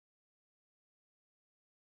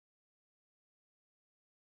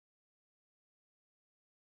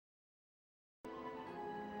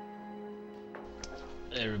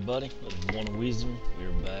Hey everybody, this is One Wisdom. We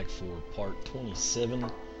are back for part 27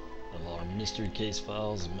 of our Mystery Case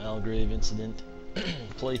Files Malgrave Incident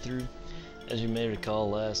playthrough. As you may recall,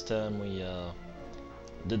 last time we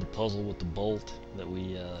did the puzzle with the bolt that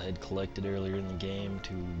we had collected earlier in the game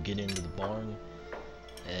to get into the barn,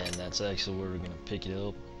 and that's actually where we're going to pick it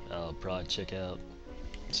up. I'll probably check out,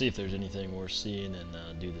 see if there's anything worth seeing,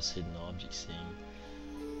 and do this hidden object scene.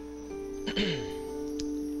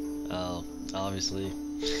 Obviously.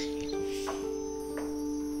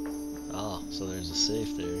 So there's a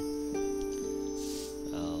safe there.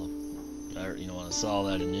 When I saw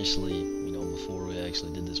that initially, before we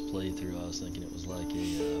actually did this playthrough, I was thinking it was like a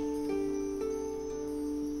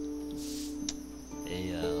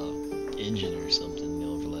engine or something,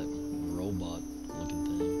 for that robot-looking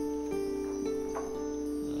thing.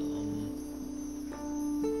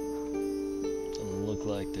 Doesn't look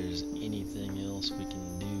like there's anything else we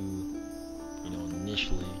can do,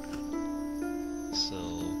 initially. So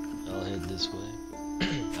I'll head this way.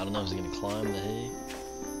 I don't know if he's gonna climb the hay.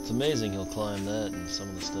 It's amazing he'll climb that and some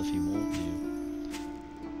of the stuff he won't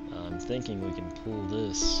do. I'm thinking we can pull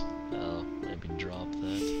this. Maybe drop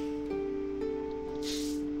that.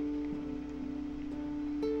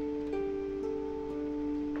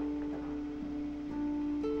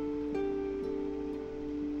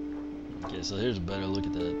 Okay, so here's a better look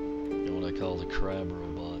at that. What I call the crab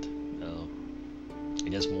robot. I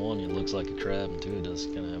guess one, it looks like a crab, and two, it does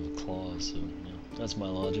kind of have claws. So that's my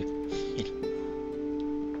logic.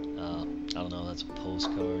 I don't know, that's a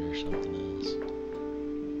postcard or something else.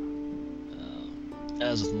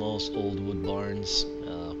 As with most old wood barns,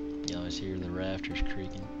 you always hear the rafters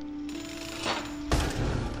creaking.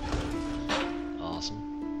 Awesome.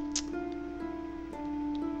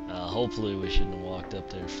 Hopefully we shouldn't have walked up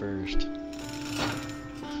there first.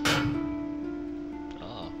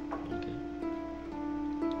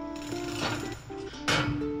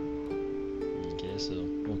 Okay, so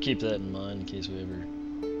we'll keep that in mind in case we ever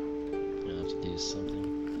have to do something.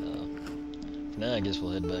 For now, I guess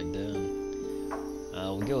we'll head back down.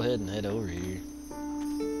 We'll go ahead and head over here.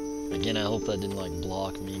 Again, I hope that didn't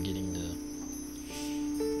block me getting to.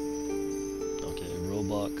 Okay,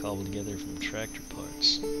 robot cobbled together from tractor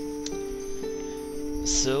parts.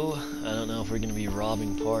 So I don't know if we're going to be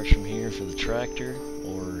robbing parts from here for the tractor,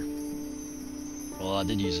 or well, I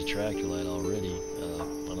did use a tractor light already.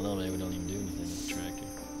 I don't know, maybe we don't even do anything with the tractor.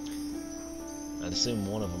 I'd assume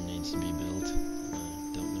one of them needs to be built.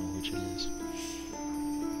 I don't know which it is.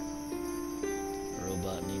 The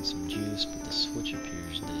robot needs some juice, but the switch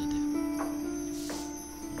appears dead.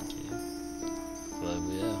 Okay. But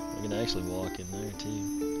yeah, we can actually walk in there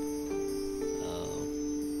too.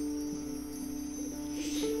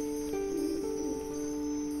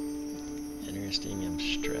 Interesting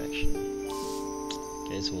abstraction.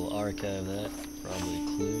 Okay, so we'll archive that. Probably a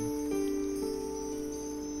clue.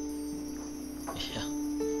 Yeah.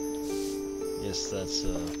 Guess that's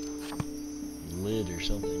a lid or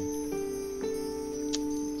something.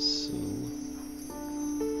 So.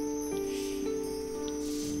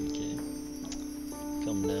 Okay.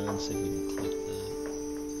 Come down, see if we can click that.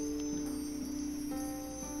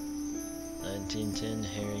 1910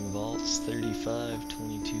 Herring Vaults 35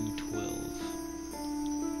 22 12.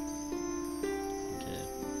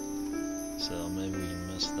 So maybe we can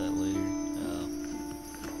miss that later.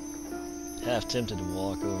 Half tempted to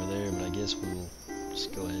walk over there, but I guess we'll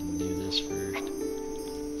just go ahead and do this first.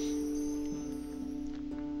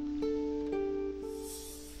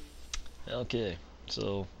 Okay,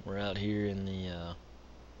 so we're out here in the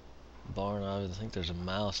barn. I think there's a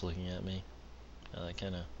mouse looking at me.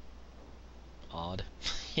 Kind of odd,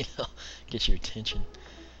 get your attention.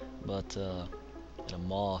 But and a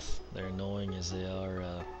moth. They're annoying as they are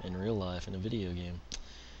in real life in a video game.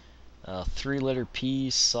 3-letter P,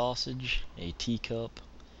 sausage, a teacup,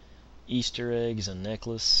 Easter eggs, a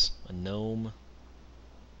necklace, a gnome.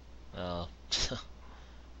 I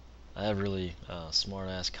have really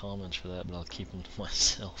smart-ass comments for that, but I'll keep them to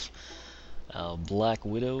myself. Black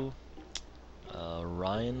Widow,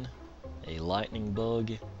 Ryan, a lightning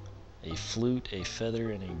bug, a flute, a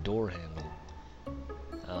feather, and a door handle.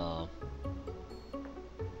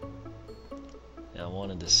 I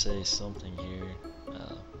wanted to say something here.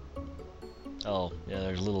 Oh, yeah,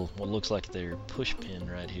 there's a little, what looks like their push pin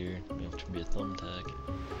right here, which would be a thumbtack.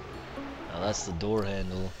 That's the door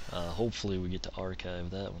handle. Hopefully we get to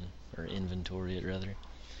archive that one, or inventory it rather.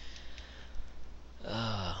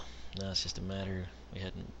 Now it's just a matter, we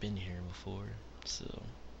hadn't been here before, so.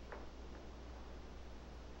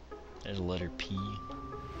 There's a letter P.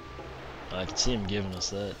 I can see them giving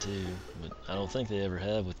us that too, but I don't think they ever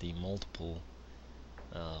have with the multiple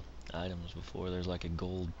items before. There's like a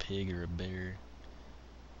gold pig or a bear.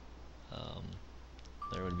 Um,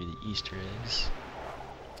 there would be the Easter eggs.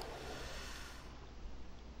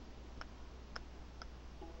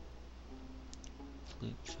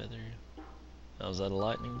 Flute feather. Oh, is that a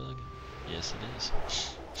lightning bug? Yes, it is.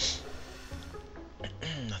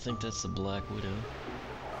 I think that's the Black Widow.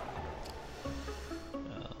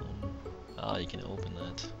 You can open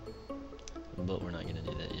that. But we're not gonna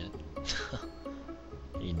do that yet.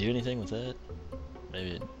 You can do anything with that?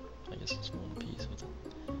 Maybe it, I guess it's one piece with it.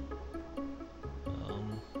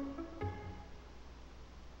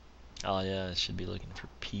 Oh yeah, I should be looking for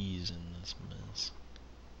peas in this mess.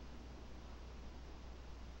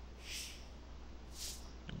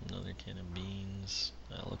 Another can of beans.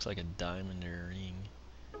 It looks like a diamond or a ring.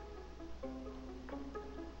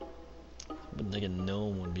 But I think a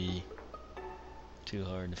gnome would be too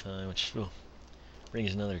hard to find, which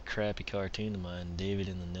brings another crappy cartoon to mind, David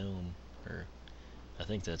and the Gnome. Or, I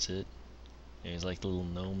think that's it. Yeah, he's like the little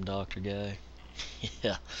gnome doctor guy.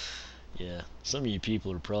 Yeah. Some of you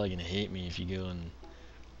people are probably going to hate me if you go and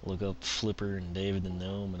look up Flipper and David the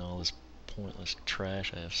Gnome and all this pointless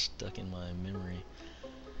trash I have stuck in my memory.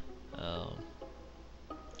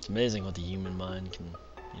 It's amazing what the human mind can,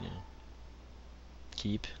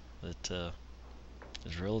 keep that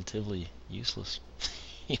is relatively useless.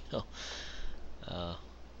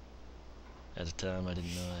 At the time I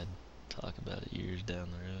didn't know I'd talk about it years down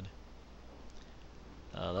the road.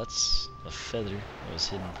 That's a feather that was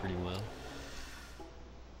hidden pretty well.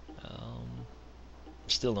 I'm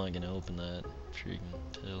still not going to open that, I'm sure you can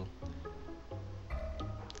tell.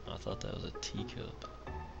 I thought that was a teacup.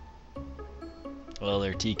 Well,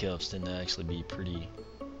 their teacups tend to actually be pretty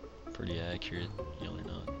accurate. They're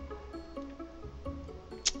not.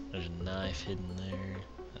 There's a knife hidden there.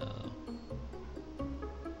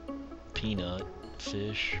 Peanut,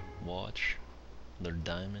 fish, watch, their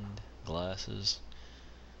diamond, glasses.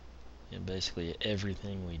 And basically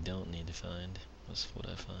everything we don't need to find. That's what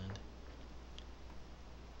I find.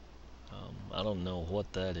 I don't know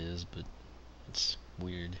what that is, but it's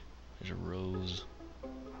weird. There's a rose.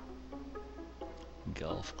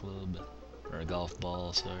 Golf club. Or a golf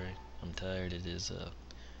ball, sorry. I'm tired. It is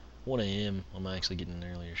 1 AM. I'm actually getting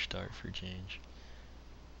an earlier start for a change.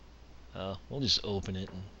 We'll just open it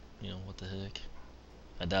and, what the heck.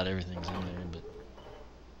 I doubt everything's in there, but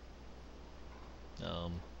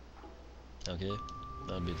okay,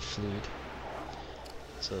 that would be the flute.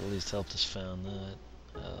 So at least helped us found that.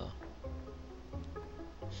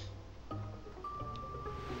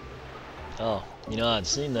 I'd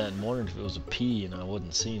seen that and wondered if it was a P, and I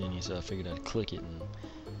wasn't seeing any, so I figured I'd click it, and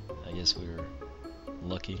I guess we were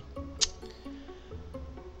lucky.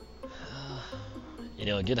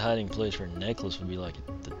 A good hiding place for a necklace would be like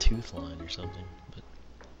the tooth line or something, but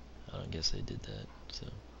I don't guess they did that, so.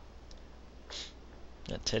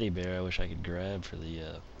 That teddy bear I wish I could grab for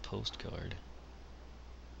the postcard.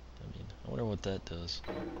 I wonder what that does.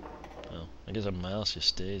 Oh, I guess a mouse just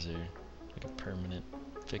stays there, like a permanent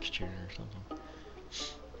fixture or something.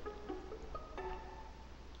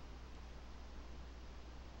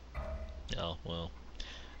 Oh, well.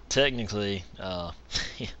 Technically,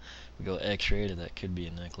 we go X-rated, that could be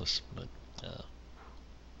a necklace, but,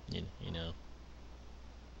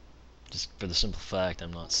 just for the simple fact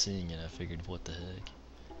I'm not seeing it, I figured, what the heck.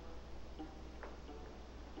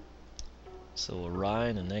 So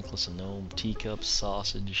Orion, a necklace, a gnome, teacup,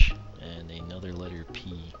 sausage, and another letter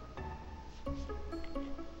P.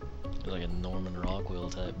 Like a Norman Rockwell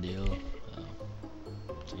type deal.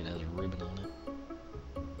 Looks like it has a ribbon on it.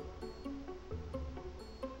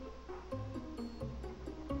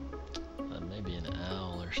 Maybe an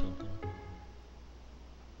owl or something.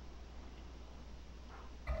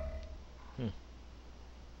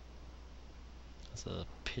 That's a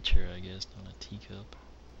pitcher, I guess, not a teacup.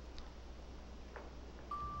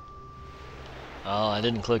 Oh, I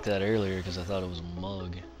didn't click that earlier because I thought it was a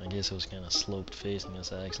mug. I guess it was kind of sloped facing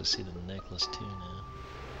us. I actually see the necklace too now.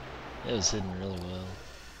 It was hidden really well.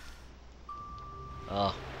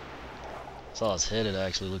 Oh, saw its head. It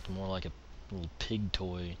actually looked more like a little pig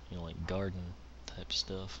toy, like garden type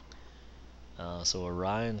stuff. So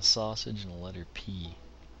Orion, sausage, and a letter P.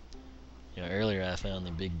 Earlier I found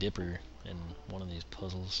the Big Dipper in one of these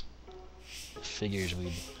puzzles. Figures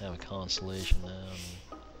we'd have a constellation now.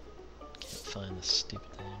 Can't find this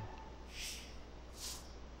stupid thing.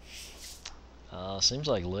 Seems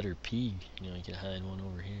like letter P. You could hide one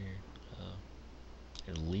over here.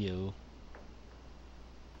 Here's Leo.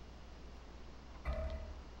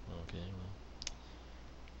 Okay,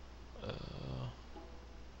 well.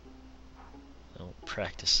 I don't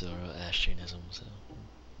practice Zoroastrianism, so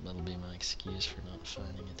That'll be my excuse for not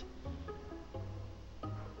finding it.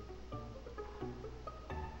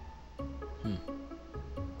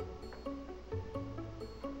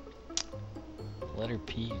 Letter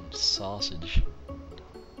P and sausage.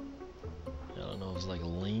 I don't know if it's like a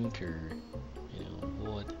link or, you know,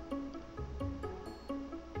 what.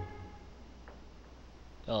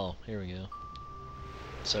 Oh, here we go.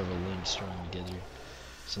 Several links strung together.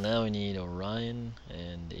 So now we need Orion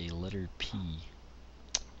and a letter P.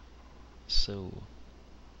 So,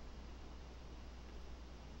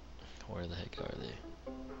 where the heck are they?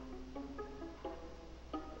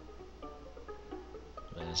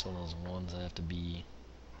 Man, it's one of those ones that have to be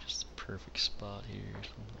just the perfect spot here or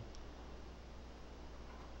something.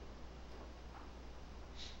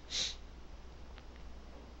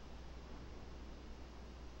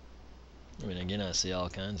 I mean, again, I see all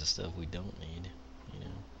kinds of stuff we don't need, you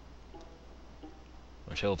know.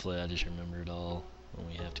 Which hopefully I just remember it all when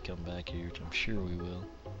we have to come back here, which I'm sure we will.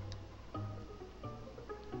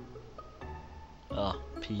 Ah,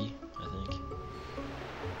 P, I think.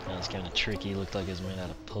 That was kind of tricky, looked like it was made out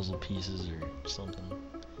of puzzle pieces or something.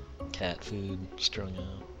 Cat food strung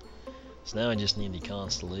out. So now I just need the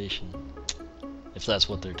constellation. If that's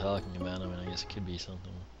what they're talking about, I mean, I guess it could be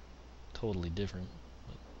something totally different.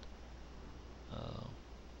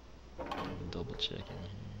 Double checking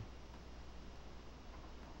here.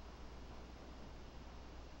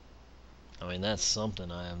 I mean, that's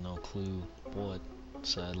something. I have no clue what,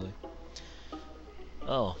 sadly.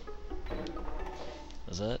 Oh.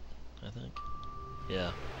 Is that? I think.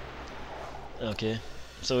 Yeah. Okay.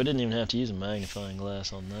 So we didn't even have to use a magnifying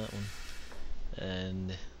glass on that one.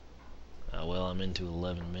 And, well, I'm into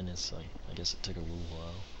 11 minutes. So I guess it took a little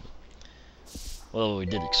while. Well, we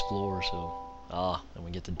did explore, so... Ah, and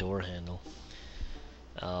we get the door handle.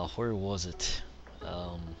 Where was it?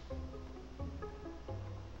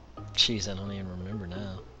 Jeez, I don't even remember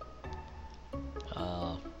now.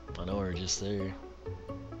 I know we're just there.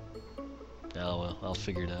 Oh well, I'll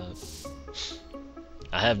figure it out.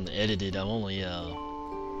 I haven't edited. I've only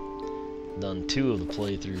done 2 of the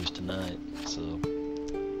playthroughs tonight, so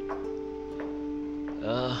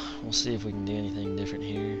we'll see if we can do anything different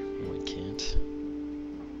here. We can't.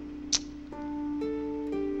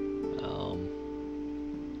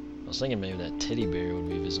 I was thinking maybe that teddy bear would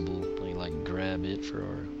be visible. I can like grab it for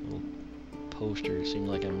our little poster. It seems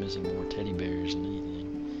like I'm missing more teddy bears than anything.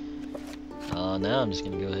 Now I'm just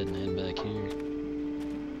gonna go ahead and head back here.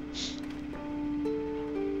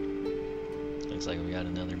 Looks like we got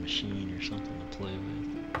another machine or something to play with.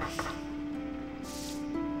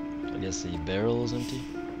 I guess the barrel is empty.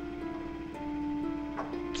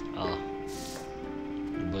 Ah,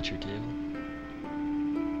 the butcher table.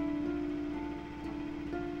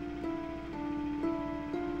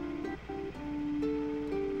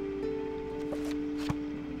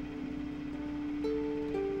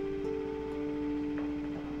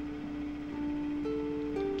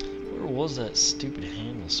 Was that stupid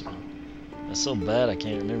handle spin? That's so bad I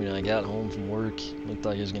can't remember. I got home from work, looked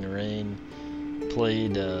like it was gonna rain,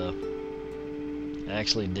 played,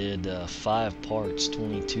 actually did 5 parts,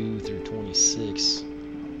 22 through 26,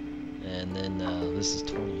 and then this is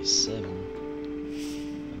 27.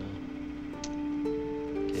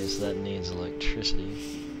 Okay, so that needs electricity.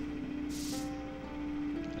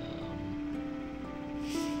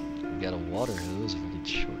 We've got a water hose if we could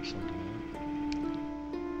short something out.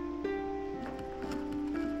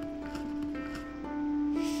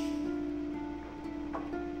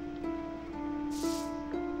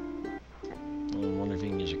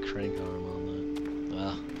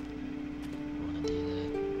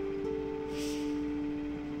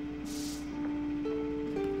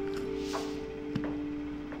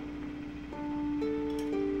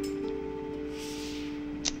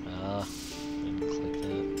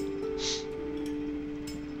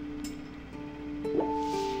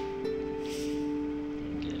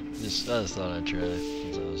 I just thought I'd try it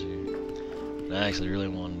since I was here. And I actually really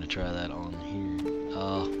wanted to try that on here.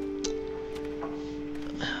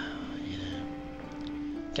 You know,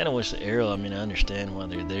 kind of wish the arrow. I mean, I understand why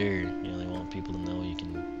they're there. You know, they want people to know you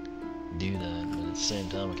can do that. But at the same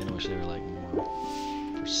time, I kind of wish they were like more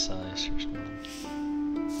precise or something.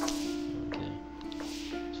 Okay,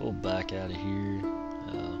 so we'll back out of here.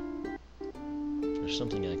 There's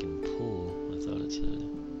something I can pull. I thought it said.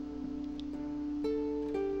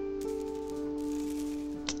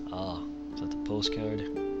 Postcard.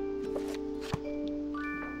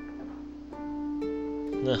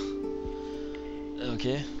 No.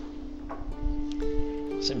 Okay.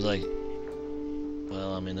 Seems like,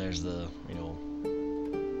 well, I mean, there's the, you know,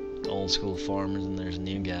 old school farmers, and there's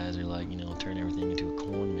new guys who like, you know, turn everything into a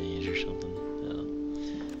corn maze or something.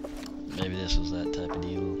 Maybe this was that type of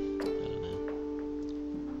deal. I don't know.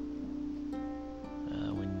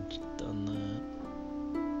 We've done that.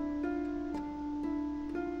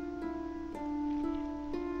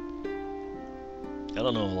 I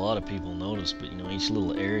don't know if a lot of people notice, but you know, each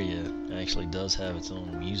little area actually does have its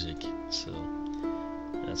own music, so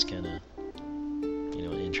that's kind of, you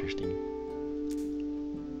know, interesting.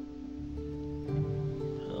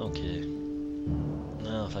 Okay.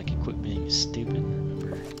 Now, if I could quit being stupid and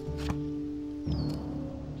remember.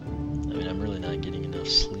 I mean, I'm really not getting enough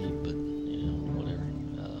sleep, but you know, whatever.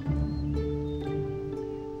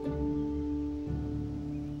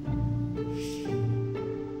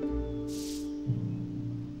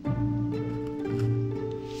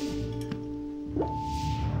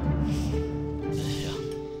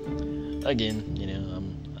 Again, you know,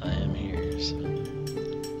 I am here, so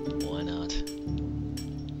why not?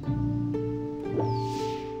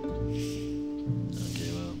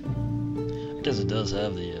 Okay, well, I guess it does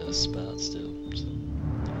have the spout still, so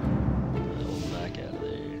we'll back out of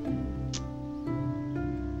there.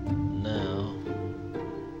 Now,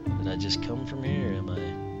 did I just come from here, or am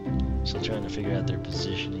I still trying to figure out their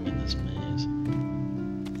positioning in this maze?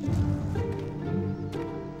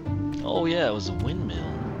 Oh yeah, it was a windmill.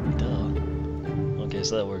 Duh. Okay,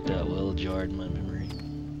 so that worked out well, jarred my memory.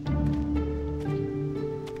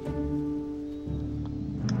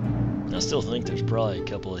 I still think there's probably a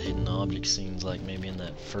couple of hidden object scenes, like maybe in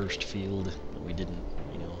that first field that we didn't,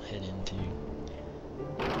 you know, head into.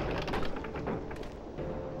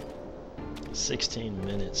 16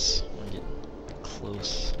 minutes. We're getting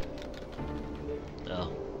close.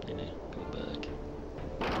 Oh, need to go back.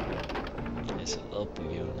 Okay, so up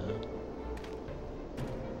we go now.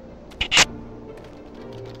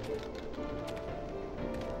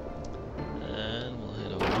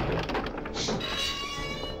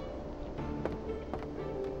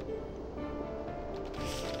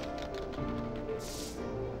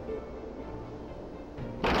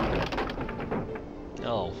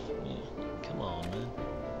 Oh, yeah. Come on, man.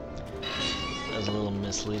 That was a little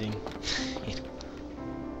misleading.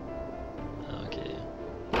 Okay.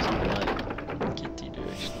 So I might get the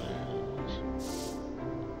direction there.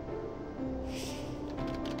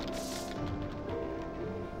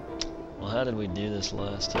 Well, how did we do this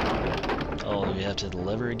last time? Oh, do we have to hit the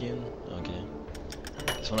lever again? Okay.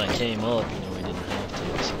 So when I came up, you know, we didn't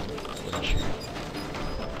have to, so I wasn't sure.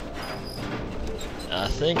 I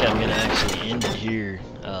think I'm gonna actually end it here.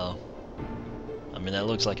 I mean, that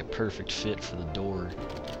looks like a perfect fit for the door,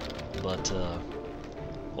 but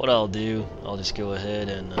what I'll do, I'll just go ahead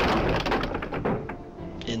and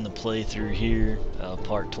end the playthrough here,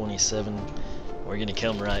 part 27. We're gonna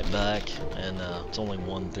come right back, and it's only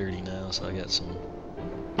 1:30 now, so I got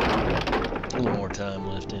a little more time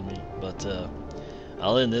left in me, but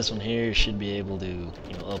I'll end this one here. Should be able to,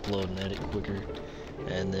 you know, upload and edit quicker.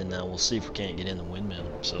 And then we'll see if we can't get in the windmill.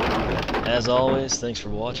 So, as always, thanks for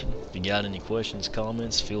watching. If you got any questions,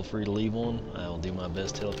 comments, feel free to leave one. I will do my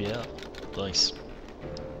best to help you out. Thanks.